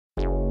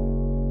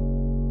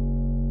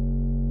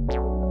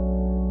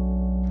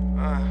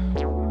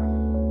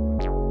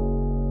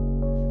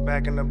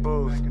Back in the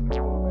booth.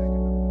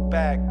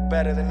 Back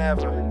better than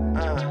ever.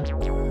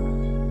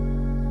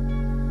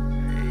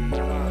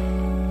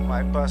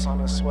 Might bust on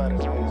a sweater,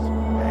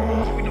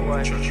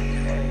 man.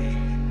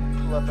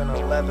 Hey, pull up in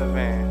a leather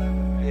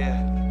van.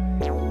 Yeah.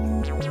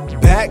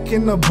 Back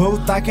in the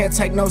booth, I can't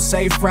take no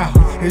safe route.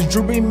 It's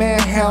Drewbee, man,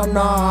 hell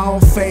nah, I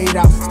don't fade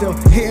out. Still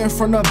hitting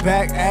from the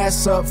back,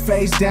 ass up,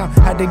 face down.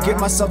 Had to get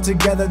myself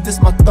together, this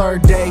my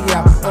third day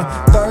out.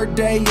 Third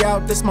day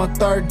out, this my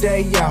third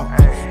day out.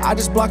 I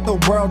just block the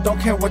world, don't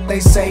care what they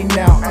say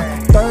now.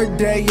 Third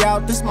day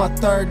out, this my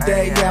third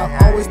day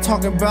out. Always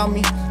talking about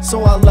me,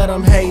 so I let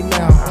them hate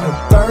now.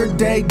 Third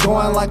day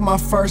going like my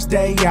first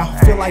day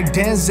out. Feel like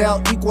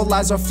Denzel,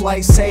 equalizer,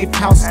 flight, safe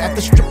house. At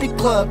the strippy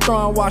club,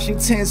 throwing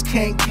Washingtons,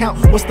 can't count.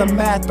 What's the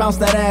math? Bounce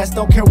that ass,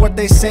 don't care what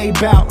they say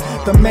about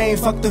the main,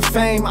 fuck the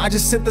fame. I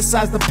just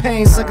synthesize the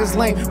pain, suckers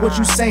lame. What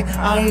you saying?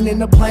 I ain't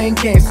into playing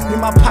games. Leave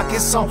my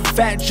pockets on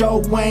Fat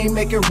Joe Wayne.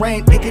 Make it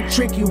rain, make it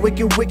tricky,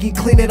 wicked wiki,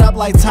 clean it up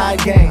like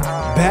Tide Game.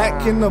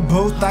 Back in the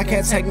booth, I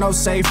can't take no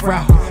safe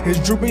route. It's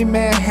Drewbee,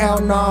 man, hell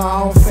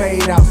nah, I don't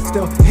fade out.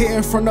 Still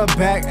hitting from the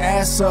back,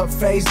 ass up,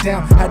 face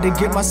down. Had to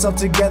get myself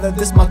together,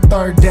 this my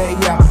third day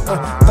out.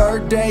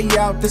 Third day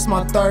out, this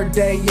my third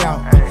day out.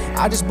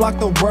 I just block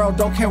the world,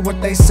 don't care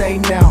what they say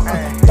now.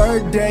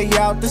 Third day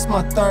out, this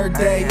my third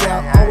day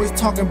out. Always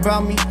talking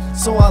about me,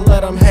 so I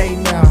let them hate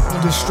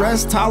now.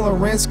 Distress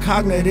tolerance,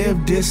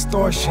 cognitive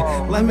distortion.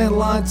 Lemon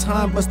lime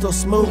time, but still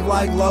smooth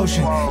like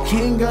lotion.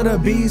 King of the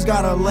bees,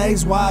 got her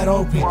legs wide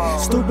open.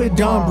 Stupid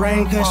dumb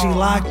brain, cause she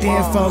locked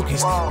in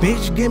focus.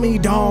 Bitch, give me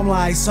dome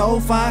like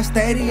SoFi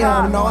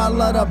Stadium. Know I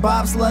love the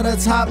bops, love the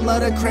top,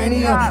 love the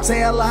cranium.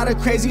 Say a lot of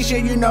crazy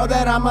shit, you know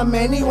that I'm a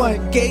many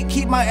one.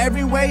 Gatekeep my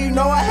every way, you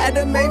know I had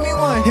to make me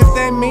one. If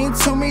they mean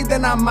to me,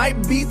 then I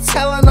might be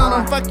telling on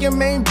them. Fuck your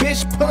main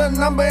bitch, put a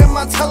number in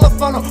my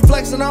telephone. I'm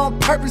flexing on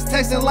purpose,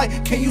 texting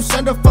like, can you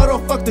send a photo?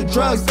 Fuck the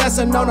drugs, that's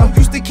a no-no.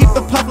 Used to keep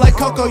the puff like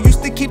Coco,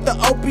 used to keep the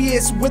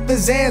opiates with the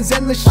Zans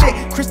and the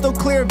shit. Crystal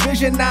clear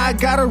vision, now I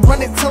gotta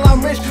run it till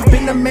I'm rich.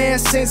 Been a man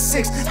since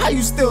 6, how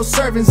you still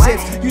serving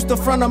zips? Used to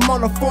front them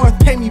on the 4th,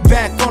 pay me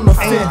back on the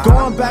 5th.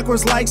 Going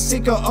backwards like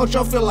Cinco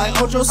Ocho, feel like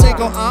Ocho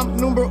Cinco. I'm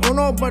numero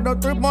uno, but no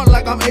 3 more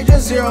like I'm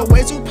Agent Zero.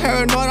 Way too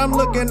paranoid, I'm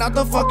looking at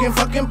the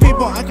fucking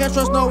people. I can't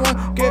trust no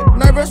one, get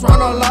nervous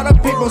around a lot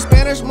of people.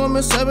 Spanish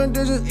woman, 7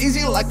 digits,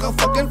 easy like a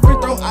fucking free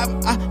throw.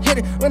 I hit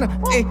it when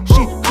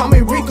she call me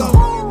Rico.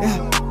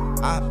 Yeah.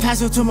 I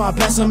pass it to my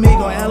best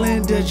amigo,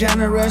 Ellen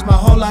DeGeneres, my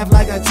whole life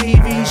like a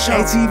TV show.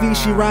 ATV,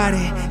 she ride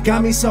it,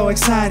 got me so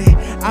excited,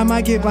 I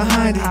might get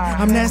behind it.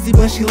 I'm nasty,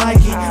 but she like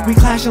it, we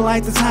clashing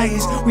like the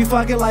Titans, we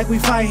fucking like we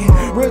fighting.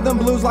 Rhythm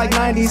blues like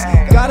 90s,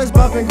 got us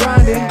bumping,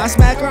 grinding. I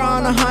smack her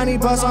on a honey,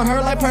 bust on her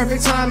like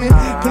perfect timing.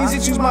 Please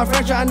excuse my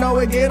French, I know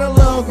it get a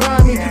little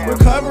grimy.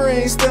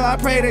 Recovering still, I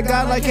pray to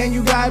God like, can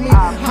you guide me?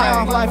 High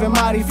off life and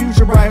mighty,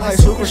 future bright like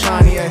super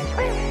shiny, yeah.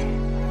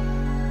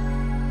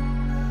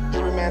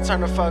 Man,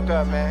 turn the fuck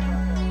up, man.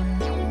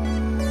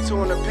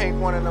 2 in the pink,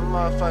 1 in the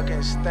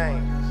motherfucking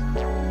stank.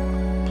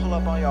 Pull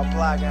up on your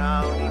block and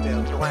I don't need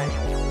that blank.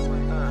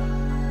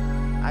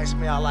 Ice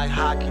me out like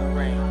hockey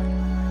ring.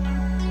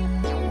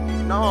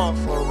 You know I'm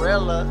for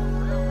real.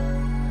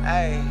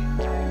 Hey,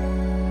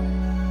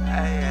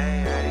 hey, hey.